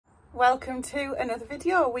Welcome to another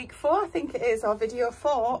video, week 4 I think it is, or video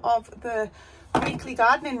 4 of the weekly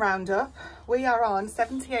gardening roundup. We are on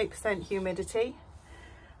 78% humidity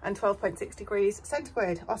and 12.6 degrees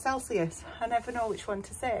centigrade or Celsius. I never know which one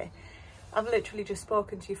to say. I've literally just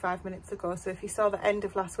spoken to you 5 minutes ago, so if you saw the end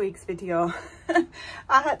of last week's video,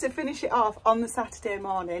 I had to finish it off on the Saturday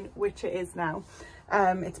morning, which it is now.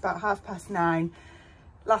 It's about 9:30.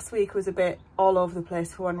 Last week was a bit all over the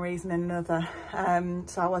place for one reason and another,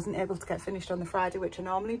 so I wasn't able to get finished on the Friday, which I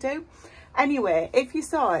normally do. Anyway, if you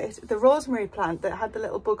saw it, the rosemary plant that had the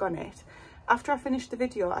little bug on it, after I finished the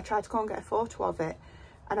video, I tried to go and get a photo of it,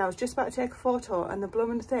 and I was just about to take a photo, and the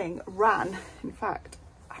blooming thing ran, in fact,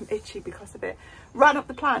 I'm itchy because of it, ran up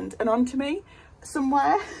the plant and onto me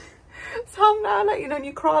somewhere. So I'm now like, you know, when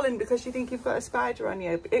you're crawling because you think you've got a spider on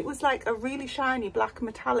you. It was like a really shiny black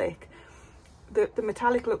metallic. The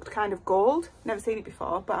metallic looked kind of gold. Never seen it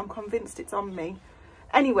before, but I'm convinced it's on me.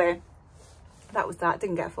 Anyway, that was that.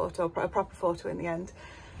 Didn't get a proper photo in the end.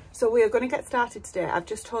 So we are going to get started today. I've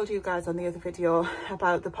just told you guys on the other video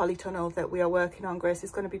about the polytunnel that we are working on. Grace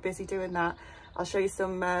is going to be busy doing that. I'll show you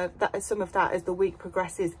some of that as the week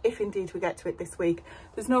progresses, if indeed we get to it this week.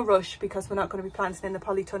 There's no rush because we're not going to be planting in the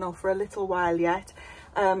polytunnel for a little while yet.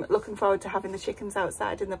 Looking forward to having the chickens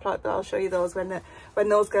outside in the plot, but I'll show you those when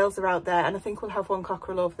those girls are out there. And I think we'll have one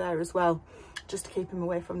cockerel over there as well, just to keep him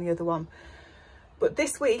away from the other one. But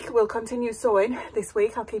this week we'll continue sowing. This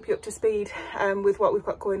week I'll keep you up to speed with what we've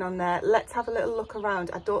got going on there. Let's have a little look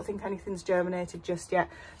around. I don't think anything's germinated just yet.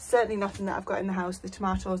 Certainly nothing that I've got in the house. The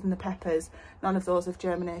tomatoes and the peppers, none of those have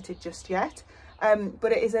germinated just yet.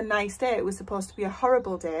 But it is a nice day. It was supposed to be a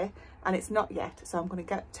horrible day and it's not yet. So I'm going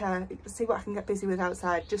to see what I can get busy with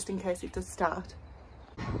outside just in case it does start.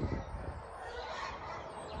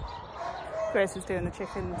 Grace is doing the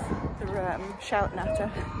chickens. They're shouting at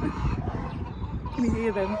her. Can you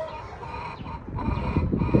hear them?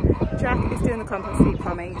 Jack is doing the compost heap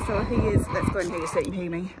for me, so he is, let's go in here so you can hear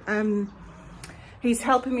me. He's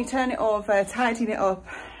helping me turn it over, tidying it up,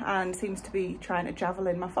 and seems to be trying to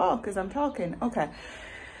javelin my fork as I'm talking. Okay.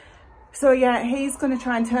 So yeah, he's going to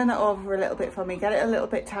try and turn that over a little bit for me, get it a little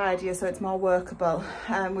bit tidier so it's more workable.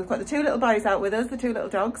 We've got the two little boys out with us, the two little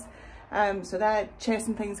dogs. So they're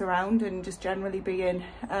chasing things around and just generally being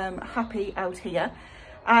happy out here.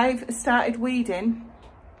 I've started weeding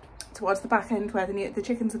towards the back end where the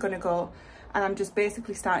chickens are going to go, and I'm just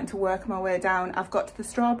basically starting to work my way down. I've got to the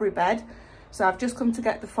strawberry bed, so I've just come to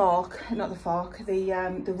get the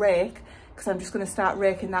rake, because I'm just going to start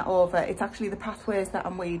raking that over. It's actually the pathways that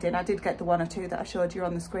I'm weeding. I did get the one or two that I showed you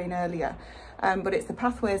on the screen earlier, but it's the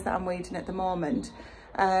pathways that I'm weeding at the moment.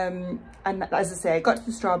 And as I say, I got to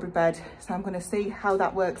the strawberry bed, so I'm going to see how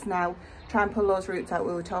that works now, try and pull those roots out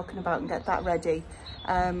we were talking about and get that ready,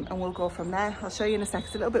 and we'll go from there. I'll show you in a sec.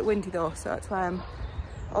 It's a little bit windy though, so that's why I'm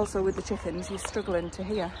also with the chickens, you're struggling to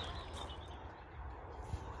hear.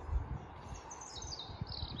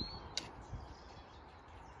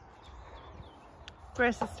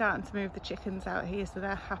 Grace is starting to move the chickens out here, so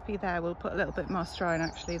they're happy there. We'll put a little bit more straw in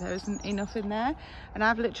actually. There isn't enough in there, and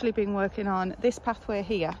I've literally been working on this pathway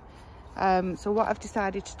here. So what I've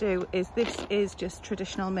decided to do is, this is just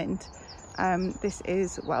traditional mint. This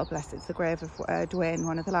is, well bless, it's the grave of Dwayne,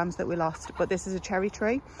 one of the lambs that we lost, but this is a cherry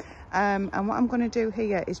tree. And what I'm going to do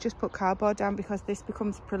here is just put cardboard down, because this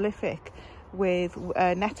becomes prolific with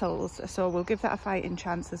nettles, so we'll give that a fighting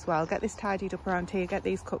chance as well. Get this tidied up around here, get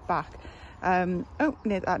these cut back. Oh,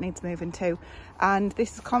 that needs moving too. And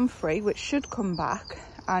this is comfrey, which should come back,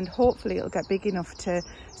 and hopefully it'll get big enough to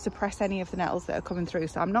suppress any of the nettles that are coming through.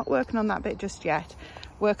 So I'm not working on that bit just yet,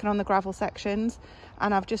 working on the gravel sections.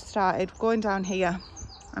 And I've just started going down here,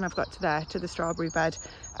 and I've got to there, to the strawberry bed,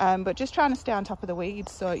 but just trying to stay on top of the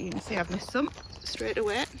weeds. So you can see I've missed some straight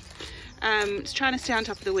away. Just trying to stay on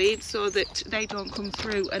top of the weeds so that they don't come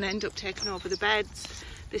through and end up taking over the beds.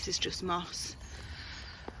 This is just moss.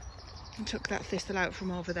 And took that thistle out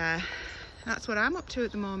from over there. That's what I'm up to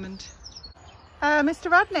at the moment.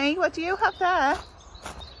 Mr. Rodney, what do you have there?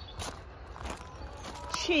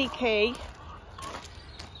 Cheeky.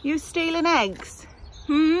 You stealing eggs?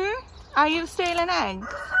 Are you stealing eggs?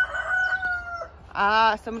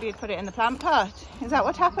 Ah, somebody had put it in the plant pot. Is that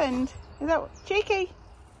what happened? Is that what... Cheeky?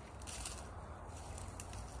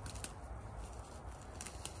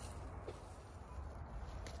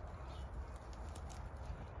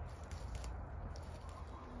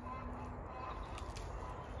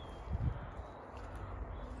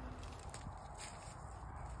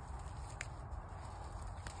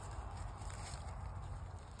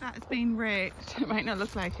 that has been raked. It might not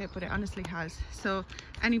look like it, but it honestly has. So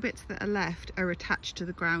any bits that are left are attached to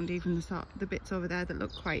the ground, even the bits over there that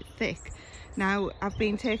look quite thick. Now I've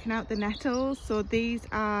been taking out the nettles, so these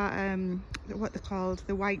are what they're called,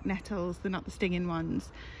 the white nettles. They're not the stinging ones,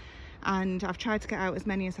 and I've tried to get out as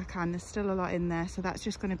many as I can. There's still a lot in there, so that's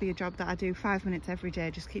just going to be a job that I do 5 minutes every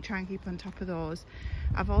day. Just try and keep on top of those.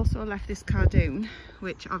 I've also left this cardoon,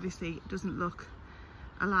 which obviously doesn't look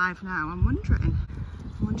alive now. I'm wondering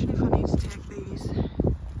if I need to take these, if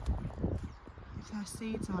they're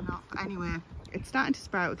seeds or not. But anyway, it's starting to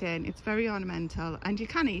sprout again. It's very ornamental and you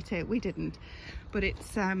can eat it. We didn't, but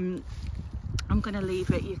it's I'm going to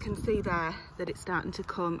leave it. You can see there that it's starting to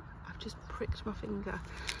come. I've just pricked my finger.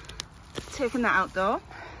 Taking that out though,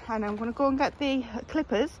 and I'm going to go and get the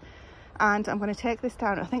clippers and I'm going to take this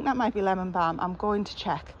down. I think that might be lemon balm. I'm going to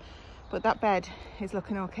check, but that bed is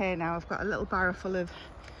looking okay now. I've got a little barrow full of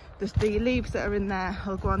the leaves that are in there.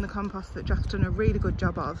 I'll go on the compost that Jack's done a really good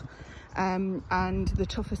job of, and the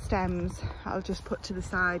tougher stems I'll just put to the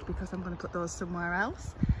side because I'm going to put those somewhere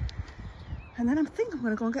else. And then I think I'm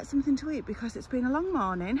going to go and get something to eat because it's been a long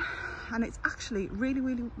morning and it's actually really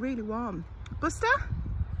warm. Buster,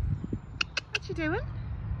 what you doing?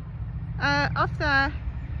 Off there.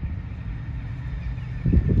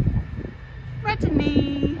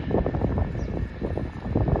 Redney.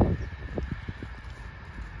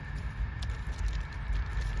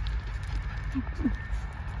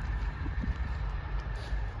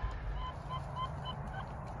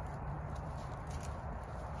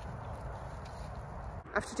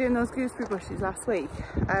 After doing those gooseberry bushes last week,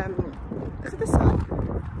 look at the sun.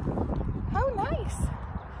 How nice.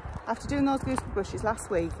 After doing those gooseberry bushes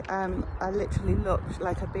last week, I literally looked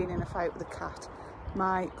like I'd been in a fight with a cat.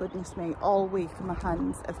 My goodness me, all week my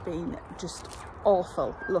hands have been just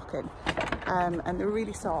awful looking, and they're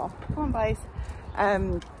really sore. Come on boys.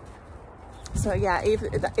 So yeah,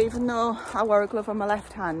 even though I wore a glove on my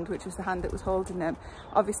left hand, which was the hand that was holding them,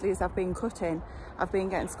 obviously as I've been cutting, I've been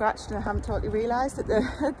getting scratched and I haven't totally realised at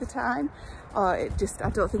the time. Or I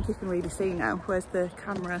don't think you can really see now. Where's the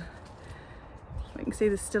camera? You can see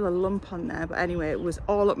there's still a lump on there, but anyway, it was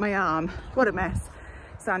all up my arm. What a mess.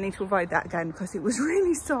 So I need to avoid that again because it was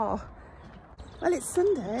really sore. Well, it's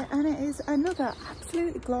Sunday and it is another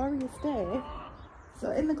absolutely glorious day.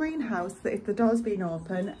 So in the greenhouse, the door's been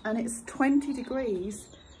open and it's 20 degrees.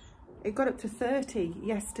 It got up to 30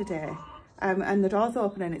 yesterday, and the door's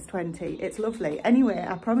open and it's 20. It's lovely. Anyway,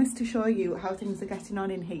 I promised to show you how things are getting on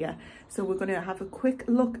in here. So we're going to have a quick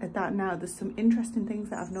look at that now. There's some interesting things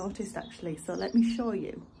that I've noticed actually. So let me show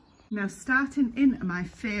you. Now, starting in my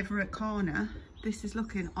favourite corner, this is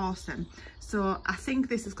looking awesome. So I think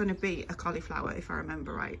this is going to be a cauliflower if I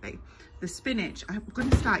remember rightly. The spinach, I'm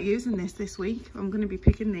going to start using this week. I'm going to be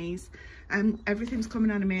picking these. Everything's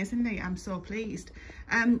coming on amazingly. I'm so pleased.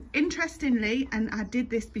 Interestingly, and I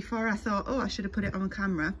did this before I thought, oh, I should have put it on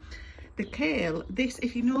camera. The kale, this,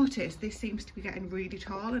 if you notice, this seems to be getting really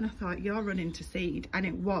tall, and I thought you're running to seed, and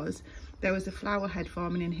it was. There was a flower head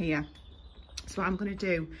forming in here. So what I'm going to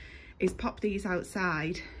do is pop these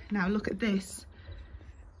outside. Now look at this.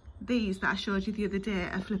 These that I showed you the other day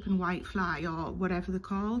are flipping white fly or whatever they're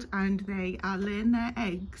called, and they are laying their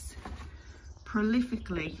eggs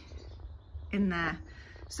prolifically in there.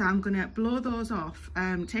 So I'm going to blow those off,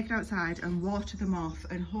 take it outside and water them off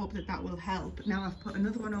and hope that that will help. Now I've put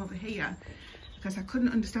another one over here because I couldn't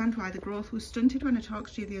understand why the growth was stunted when I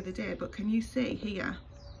talked to you the other day, but can you see here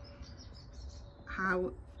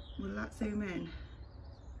how, will that zoom in?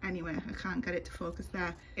 Anyway, I can't get it to focus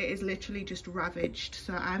there. It is literally just ravaged.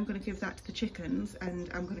 So I'm going to give that to the chickens and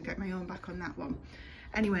I'm going to get my own back on that one.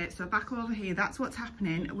 Anyway, so back over here, that's what's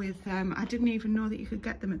happening with, I didn't even know that you could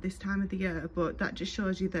get them at this time of the year, but that just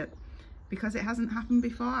shows you that because it hasn't happened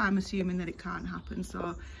before, I'm assuming that it can't happen.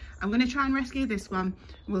 So I'm going to try and rescue this one.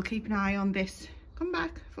 We'll keep an eye on this. Come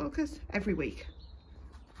back, focus, every week.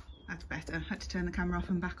 That's better. I had to turn the camera off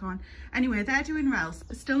and back on. Anyway, they're doing well.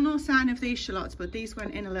 Still no sign of these shallots, but these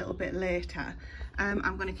went in a little bit later.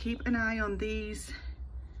 I'm going to keep an eye on these.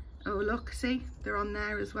 Oh, look, see, they're on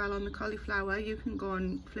there as well on the cauliflower. You can go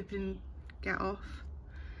and flip and get off.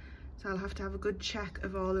 So I'll have to have a good check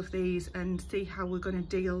of all of these and see how we're going to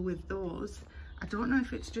deal with those. I don't know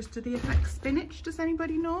if it's just to the effect spinach. Does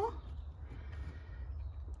anybody know?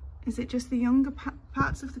 Is it just the younger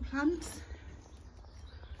parts of the plants?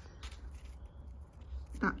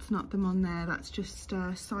 That's not them on there, that's just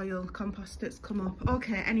soil compost that's come up.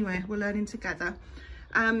 Okay, anyway, we're learning together.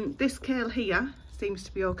 This kale here seems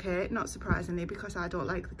to be okay, not surprisingly, because I don't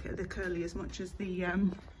like the curly as much as the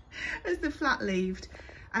flat-leaved.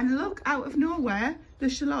 And look, out of nowhere, the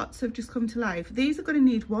shallots have just come to life. These are going to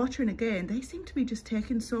need watering again. They seem to be just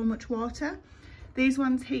taking so much water. These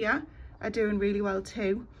ones here are doing really well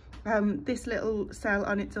too. This little cell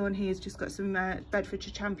on its own here has just got some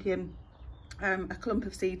Bedfordshire Champion, a clump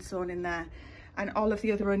of seeds sown in there. And all of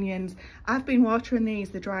the other onions, I've been watering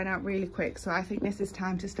these, they're drying out really quick. So I think this is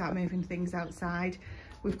time to start moving things outside.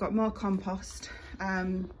 We've got more compost.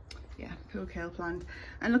 Yeah, poor kale plant.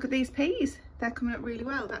 And look at these peas, they're coming up really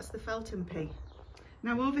well. That's the Felton pea.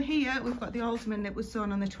 Now over here we've got the Allotment that was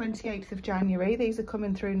sown on the 28th of January. These are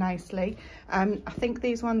coming through nicely. I think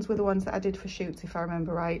these ones were the ones that I did for shoots, if I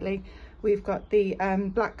remember rightly. We've got the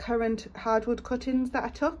blackcurrant hardwood cuttings that I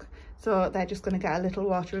took, so they're just going to get a little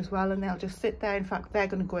water as well, and they'll just sit there. In fact, they're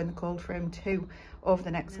going to go in the cold frame too over the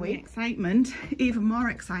next week. Excitement, even more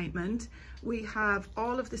excitement, we have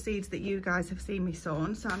all of the seeds that you guys have seen me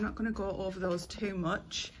sown, so I'm not going to go over those too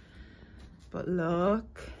much. But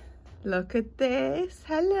look at this.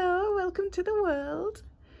 Hello, welcome to the world.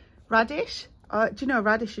 Radish. Do you know,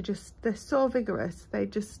 radish are just, they're so vigorous. They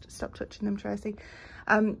just, stop touching them, Tracy.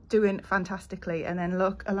 Doing fantastically. And then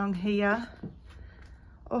look along here.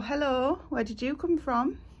 Oh, hello. Where did you come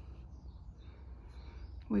from?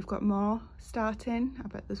 We've got more starting. I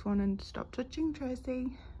bet there's one, and stop touching, Tracy.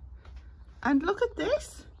 And look at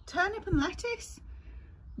this. Turnip and lettuce.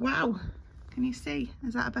 Wow. Can you see?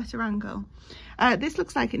 Is that a better angle? This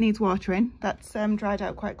looks like it needs watering. That's dried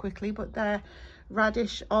out quite quickly, but they're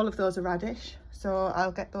radish. All of those are radish. So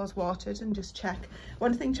I'll get those watered and just check.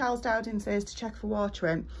 One thing Charles Dowding says to check for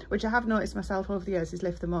watering, which I have noticed myself over the years, is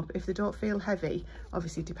lift them up. If they don't feel heavy,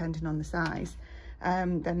 obviously depending on the size,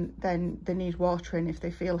 then they need watering. If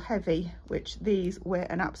they feel heavy, which these weigh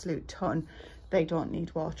an absolute ton, they don't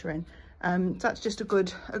need watering. So that's just a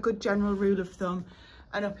good general rule of thumb.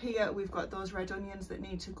 And up here we've got those red onions that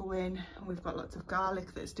need to go in, and we've got lots of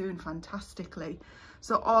garlic that's doing fantastically.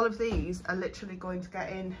 So all of these are literally going to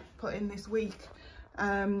get put in this week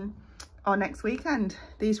or next weekend.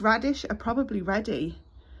 These radish are probably ready.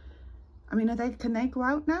 I mean, can they go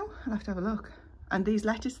out now? I'll have to have a look. And these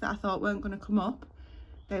lettuce that I thought weren't going to come up,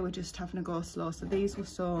 they were just having to go slow. So these were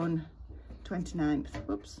sown 29th.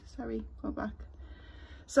 Whoops, sorry, go back.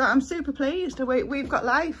 So I'm super pleased. We've got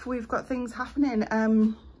life, we've got things happening.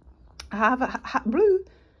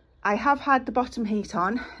 I have had the bottom heat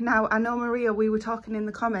on. Now, I know, Maria, we were talking in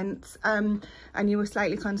the comments and you were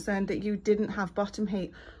slightly concerned that you didn't have bottom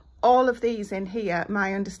heat. All of these in here,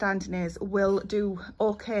 my understanding is, will do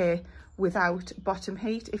okay without bottom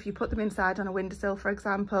heat. If you put them inside on a windowsill, for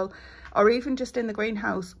example, or even just in the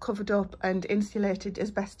greenhouse, covered up and insulated as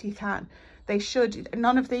best you can, they should.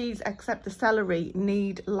 None of these except the celery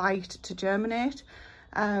need light to germinate.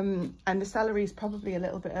 And the celery is probably a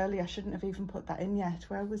little bit early. I shouldn't have even put that in yet.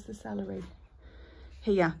 Where was the celery?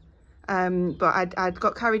 Here. But I'd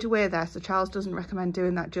got carried away there, so Charles doesn't recommend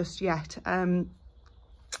doing that just yet.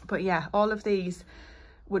 But yeah, all of these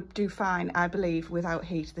would do fine, I believe, without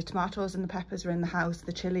heat. The tomatoes and the peppers are in the house.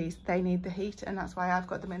 The chilies, they need the heat, and that's why I've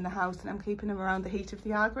got them in the house, and I'm keeping them around the heat of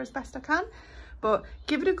the Aga as best I can. But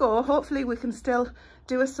give it a go. Hopefully we can still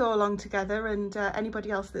do a sow along together, and anybody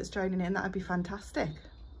else that's joining in, that'd be fantastic.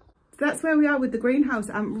 So that's where we are with the greenhouse.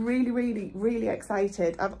 I'm really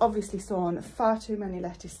excited. I've obviously sown far too many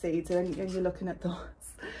lettuce seeds, and you're looking at those.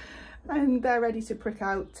 And they're ready to prick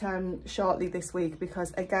out shortly this week,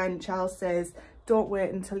 because again, Charles says, don't wait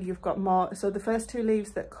until you've got more. So the first two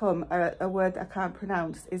leaves that come are a word that I can't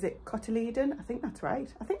pronounce. Is it cotyledon? I think that's right.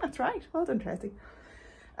 Well done, Tracy.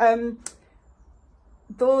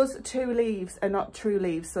 Those two leaves are not true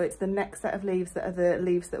leaves, so it's the next set of leaves that are the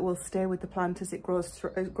leaves that will stay with the plant as it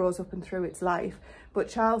grows up and through its life. But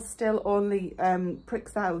Charles still only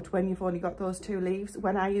pricks out when you've only got those two leaves.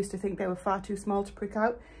 When I used to think they were far too small to prick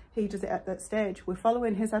out, he does it at that stage. We're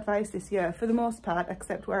following his advice this year for the most part,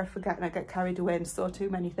 except where I forget and I get carried away and sow too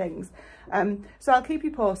many things. So I'll keep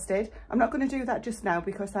you posted. I'm not going to do that just now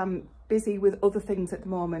because I'm busy with other things at the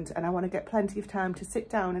moment, and I want to get plenty of time to sit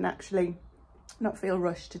down and actually not feel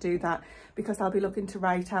rushed to do that, because I'll be looking to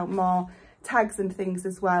write out more tags and things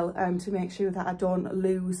as well, to make sure that I don't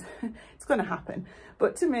lose. It's going to happen,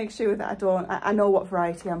 but to make sure that I know what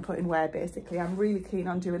variety I'm putting where. Basically, I'm really keen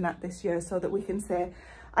on doing that this year, so that we can say,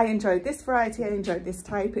 I enjoyed this variety, I enjoyed this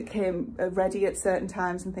type, it came ready at certain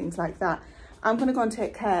times and things like that. I'm going to go and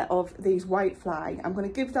take care of these whitefly. I'm going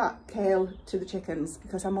to give that kale to the chickens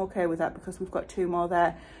because I'm okay with that, because we've got two more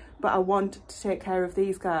there, but I want to take care of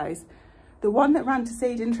these guys. The one that ran to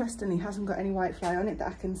seed, interestingly, hasn't got any whitefly on it that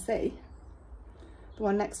I can see. The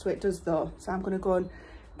one next to it does though, so I'm going to go and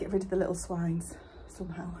get rid of the little swines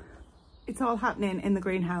somehow. It's all happening in the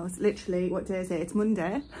greenhouse. Literally, what day is it? It's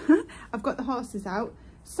Monday. I've got the horses out.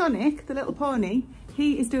 Sonic, the little pony,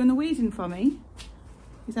 he is doing the weeding for me.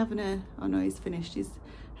 He's having a, oh no, he's finished. He's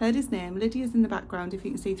heard his name. Lydia's in the background, if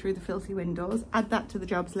you can see through the filthy windows. Add that to the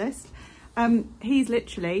jobs list. He's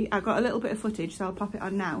literally, I got a little bit of footage, so I'll pop it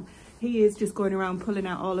on now. He is just going around pulling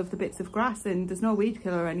out all of the bits of grass, and there's no weed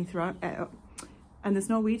killer or anything on,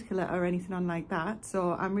 like that.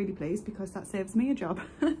 So I'm really pleased because that saves me a job.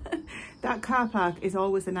 That car park is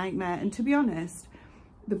always a nightmare, and to be honest,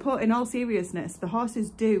 in all seriousness, the horses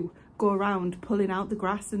do go around pulling out the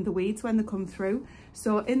grass and the weeds when they come through.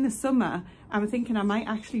 So in the summer, I'm thinking I might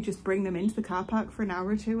actually just bring them into the car park for an hour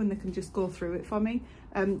or two and they can just go through it for me.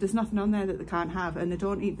 There's nothing on there that they can't have, and they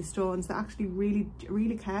don't eat the stones. They actually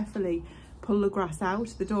really carefully pull the grass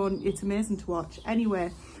out. They don't, it's amazing to watch.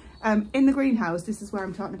 Anyway, in the greenhouse, this is where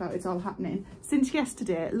I'm talking about it's all happening. Since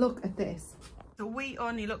yesterday, look at this. So we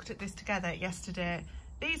only looked at this together yesterday.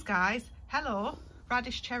 These guys, hello,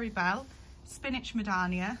 radish cherry bell, spinach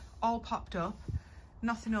madania, all popped up.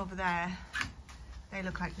 Nothing over there. They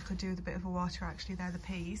look like they could do with a bit of a water, actually. They're the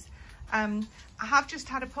peas. I have just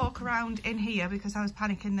had a poke around in here because I was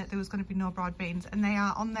panicking that there was going to be no broad beans, and they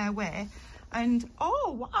are on their way. And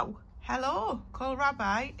oh wow, hello,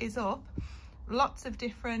 kohlrabi is up, lots of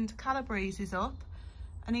different calabres is up,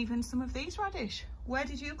 and even some of these radish. Where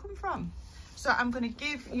did you come from? So I'm going to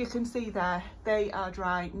give, you can see there, they are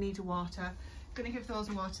dry, need a water. Going to give those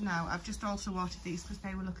a water now. I've just also watered these because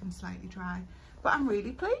they were looking slightly dry, but I'm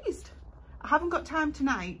really pleased. I haven't got time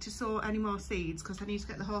tonight to sow any more seeds because I need to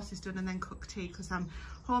get the horses done and then cook tea because I'm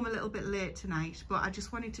home a little bit late tonight, but I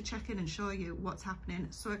just wanted to check in and show you what's happening.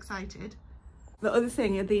 So excited. The other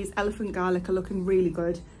thing are these elephant garlic are looking really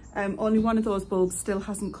good. Only one of those bulbs still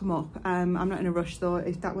hasn't come up. I'm not in a rush though.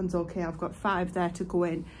 If that one's okay, I've got 5 there to go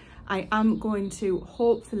in. I am going to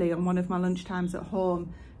hopefully on one of my lunch times at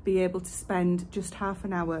home be able to spend just half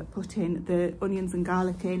an hour putting the onions and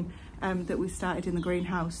garlic in that we started in the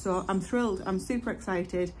greenhouse. So I'm thrilled, I'm super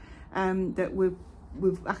excited that we're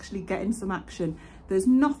actually getting some action. There's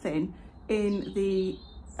nothing in the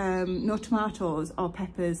no tomatoes or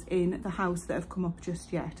peppers in the house that have come up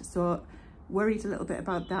just yet, so worried a little bit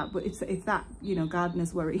about that, but it's that, you know,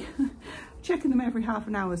 gardener's worry. Checking them every half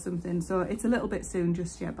an hour or something, so it's a little bit soon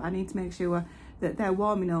just yet, but I need to make sure that they're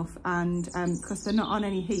warm enough, and because they're not on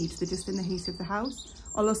any heat, they're just in the heat of the house.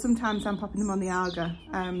 Although sometimes I'm popping them on the Aga.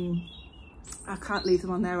 I can't leave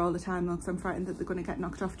them on there all the time though, because I'm frightened that they're going to get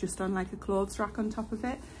knocked off just on like a clothes rack on top of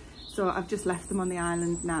it. So I've just left them on the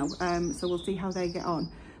island now, so we'll see how they get on.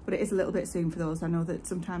 But it is a little bit soon for those. I know that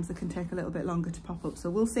sometimes they can take a little bit longer to pop up, so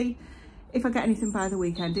we'll see if I get anything by the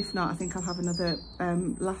weekend. If not, I think I'll have another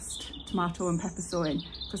last tomato and pepper sowing,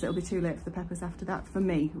 because it'll be too late for the peppers after that for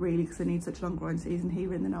me, really, because I need such a long growing season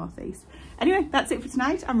here in the northeast. Anyway, that's it for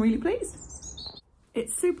tonight. I'm really pleased.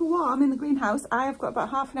 It's super warm in the greenhouse. I have got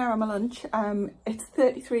about half an hour on my lunch. It's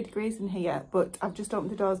 33 degrees in here, but I've just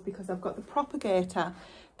opened the doors because I've got the propagator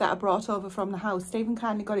that I brought over from the house. Stephen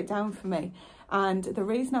kindly got it down for me, and the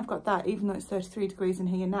reason I've got that, even though it's 33 degrees in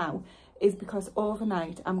here now, is because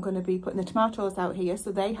overnight I'm going to be putting the tomatoes out here,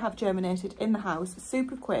 so they have germinated in the house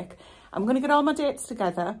super quick. I'm going to get all my dates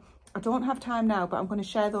together. I don't have time now, but I'm going to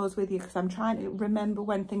share those with you because I'm trying to remember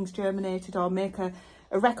when things germinated, or make a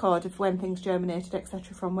record of when things germinated,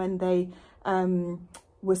 etc., from when they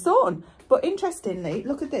were sown. But interestingly,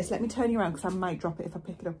 look at this. Let me turn you around because I might drop it if I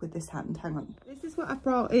pick it up with this hand. Hang on. This is what I've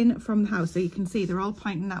brought in from the house. So you can see they're all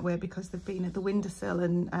pointing that way because they've been at the windowsill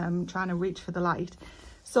and trying to reach for the light.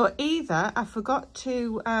 So either I forgot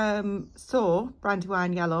to sow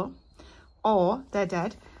Brandywine Yellow, or they're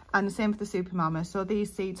dead. And the same for the Super Mama. So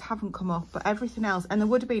these seeds haven't come up, but everything else, and they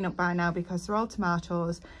would have been up by now because they're all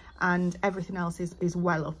tomatoes, and everything else is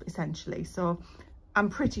well up essentially. So I'm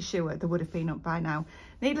pretty sure they would have been up by now.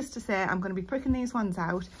 Needless to say, I'm going to be pricking these ones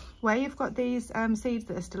out. Where you've got these seeds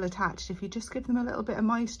that are still attached, if you just give them a little bit of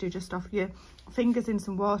moisture just off your fingers in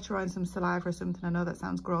some water or in some saliva or something, I know that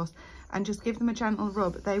sounds gross, and just give them a gentle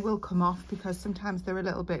rub, they will come off, because sometimes they're a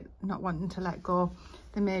little bit not wanting to let go.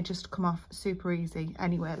 They may just come off super easy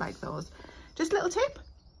anyway, like those. Just a little tip.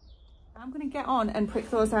 I'm going to get on and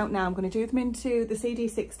prick those out now. I'm going to do them into the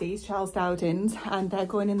CD60s, Charles Dowdins, and they're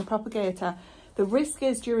going in the propagator. The risk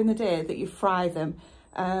is during the day that you fry them.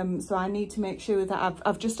 So I need to make sure that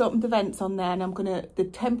I've just opened the vents on there, and I'm going to, the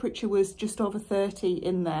temperature was just over 30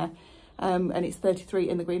 in there, and it's 33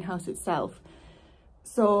 in the greenhouse itself.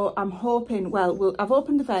 So I'm hoping, well, I've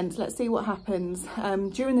opened the vents, let's see what happens.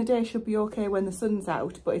 During the day should be okay when the sun's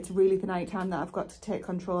out, but it's really the night time that I've got to take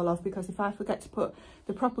control of, because if I forget to put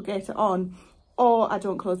the propagator on, or I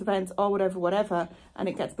don't close the vents or whatever, and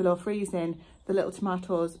it gets below freezing, the little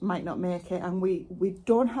tomatoes might not make it. And we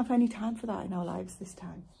don't have any time for that in our lives this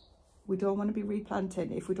time. We don't want to be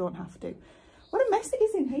replanting if we don't have to. What a mess it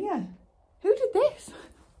is in here. Who did this?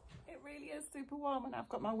 It really is super warm, and I've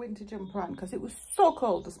got my winter jumper on because it was so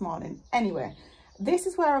cold this morning. Anyway, this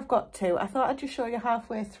is where I've got to. I thought I'd just show you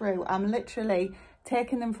halfway through. I'm literally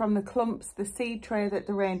taking them from the clumps, the seed tray that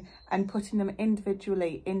they're in, and putting them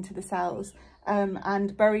individually into the cells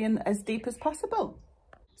and burying as deep as possible.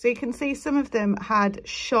 So you can see some of them had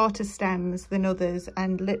shorter stems than others,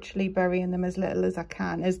 and literally burying them as little as I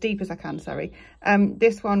can, as deep as I can, sorry.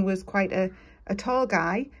 This one was quite a tall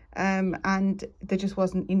guy, and there just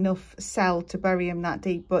wasn't enough cell to bury him that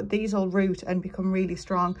deep, but these will root and become really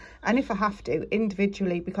strong. And if I have to,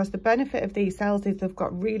 individually, because the benefit of these cells is they've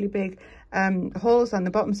got really big holes on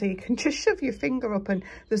the bottom, so you can just shove your finger up, and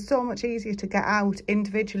they're so much easier to get out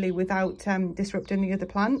individually without disrupting the other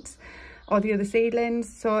plants or the other seedlings.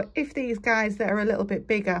 So if these guys that are a little bit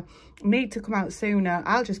bigger need to come out sooner,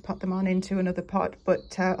 I'll just pop them on into another pot,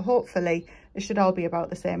 but hopefully it should all be about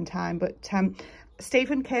the same time. But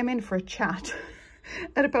Stephen came in for a chat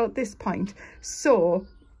at about this point, so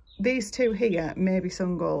these two here may be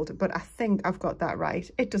sun gold, but I think I've got that right.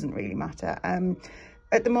 It doesn't really matter.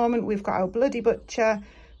 At the moment we've got our Bloody Butcher,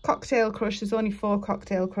 Cocktail Crush. There's only 4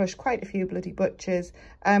 Cocktail Crush, quite a few Bloody Butchers.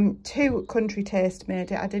 2 Country Taste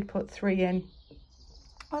made it. I did put 3 in.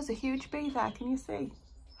 Oh, there's a huge bee there, can you see?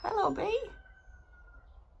 Hello, bee.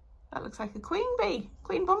 That looks like a queen bee,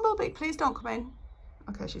 queen bumblebee. Please don't come in.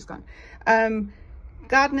 Okay, she's gone.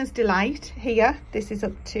 Gardener's Delight here. This is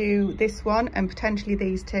up to this one and potentially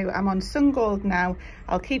these 2. I'm on Sun Gold now.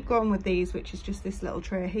 I'll keep going with these, which is just this little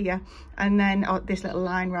tray here, and then this little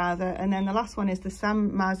line rather. And then the last one is the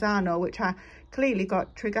San Marzano, which I clearly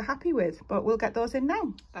got trigger happy with, but we'll get those in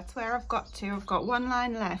now. That's where I've got to. I've got 1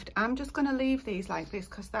 line left. I'm just going to leave these like this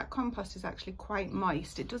because that compost is actually quite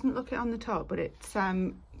moist. It doesn't look it on the top, but it's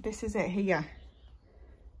this is it here.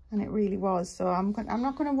 And it really was. So I'm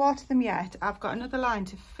not going to water them yet. I've got another line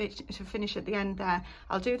to finish at the end there.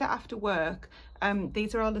 I'll do that after work.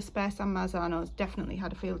 These are all the spare San Marzanos. Definitely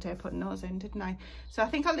had a field day putting those in, didn't I? So I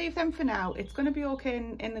think I'll leave them for now. It's going to be okay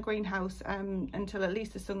in the greenhouse until at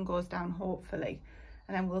least the sun goes down, hopefully.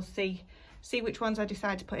 And then we'll see which ones I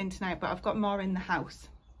decide to put in tonight. But I've got more in the house.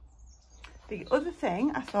 The other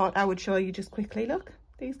thing I thought I would show you just quickly. Look,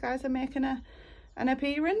 these guys are making an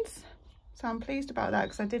appearance. So I'm pleased about that,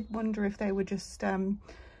 because I did wonder if they were just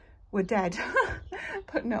were dead.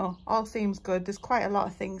 But no, all seems good. There's quite a lot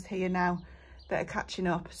of things here now that are catching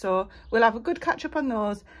up, so we'll have a good catch up on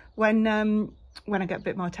those when I get a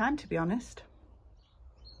bit more time, to be honest.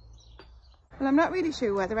 Well, I'm not really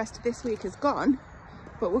sure where the rest of this week has gone,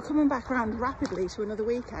 but we're coming back around rapidly to another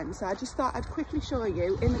weekend, so I just thought I'd quickly show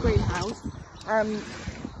you in the greenhouse.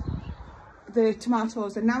 The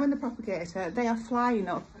tomatoes are now in the propagator. They are flying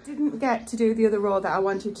up. I didn't get to do the other row that I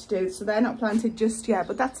wanted to do, so they're not planted just yet,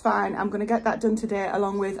 but that's fine. I'm going to get that done today,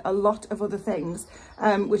 along with a lot of other things,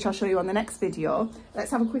 which I'll show you on the next video.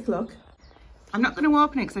 Let's have a quick look. I'm not going to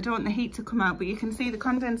open it because I don't want the heat to come out, but you can see the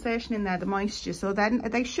condensation in there, the moisture, so then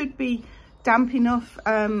they should be damp enough,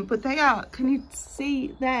 but they are, can you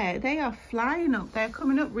see there? They are flying up. They're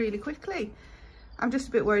coming up really quickly. I'm just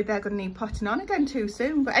a bit worried they're going to need potting on again too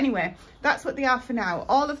soon. But anyway, that's what they are for now.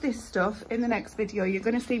 All of this stuff in the next video, you're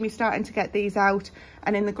going to see me starting to get these out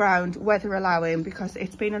and in the ground, weather allowing, because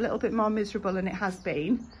it's been a little bit more miserable than it has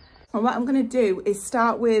been. And what I'm going to do is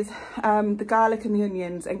start with the garlic and the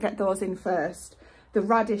onions and get those in first. The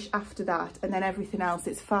radish after that, and then everything else.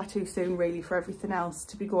 It's far too soon really for everything else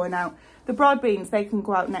to be going out. The broad beans, they can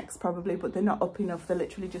go out next probably, but they're not up enough. They're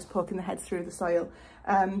literally just poking their heads through the soil.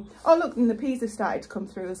 Oh look, and the peas have started to come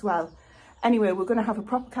through as well. Anyway, we're going to have a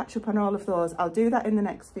proper catch up on all of those. I'll do that in the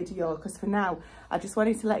next video, because for now I just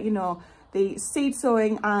wanted to let you know the seed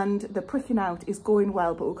sowing and the pricking out is going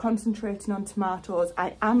well, but we're concentrating on tomatoes.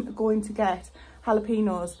 I am going to get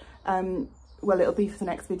jalapenos. Well, it'll be for the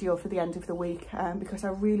next video for the end of the week, because I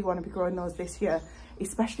really want to be growing those this year,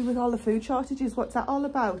 especially with all the food shortages. What's that all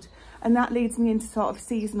about? And that leads me into sort of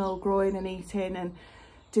seasonal growing and eating, and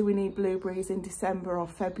do we need blueberries in December or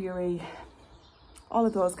February? All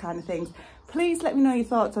of those kind of things. Please let me know your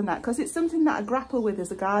thoughts on that, because it's something that I grapple with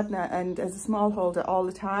as a gardener and as a smallholder all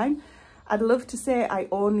the time. I'd love to say I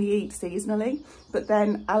only eat seasonally, but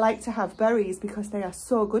then I like to have berries because they are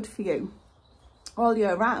so good for you all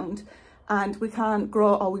year round. And we can't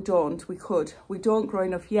grow, or we don't grow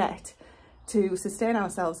enough yet to sustain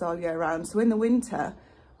ourselves all year round. So in the winter,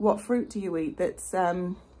 what fruit do you eat that's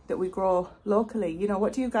that we grow locally. You know,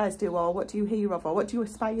 what do you guys do, or what do you hear of, or what do you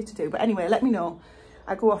aspire to do? But anyway, let me know.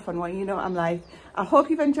 I go off on one, you know what I'm like. I hope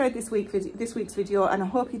you've enjoyed this week's video, and I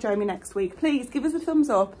hope you join me next week. Please give us a thumbs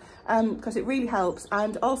up, because it really helps,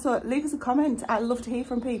 and also leave us a comment. I love to hear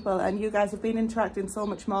from people, and you guys have been interacting so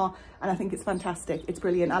much more, and I think it's fantastic. It's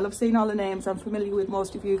brilliant. I love seeing all the names. I'm familiar with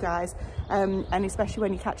most of you guys, and especially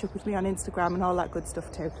when you catch up with me on Instagram and all that good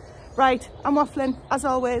stuff too. Right, I'm waffling as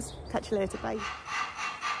always. Catch you later. Bye.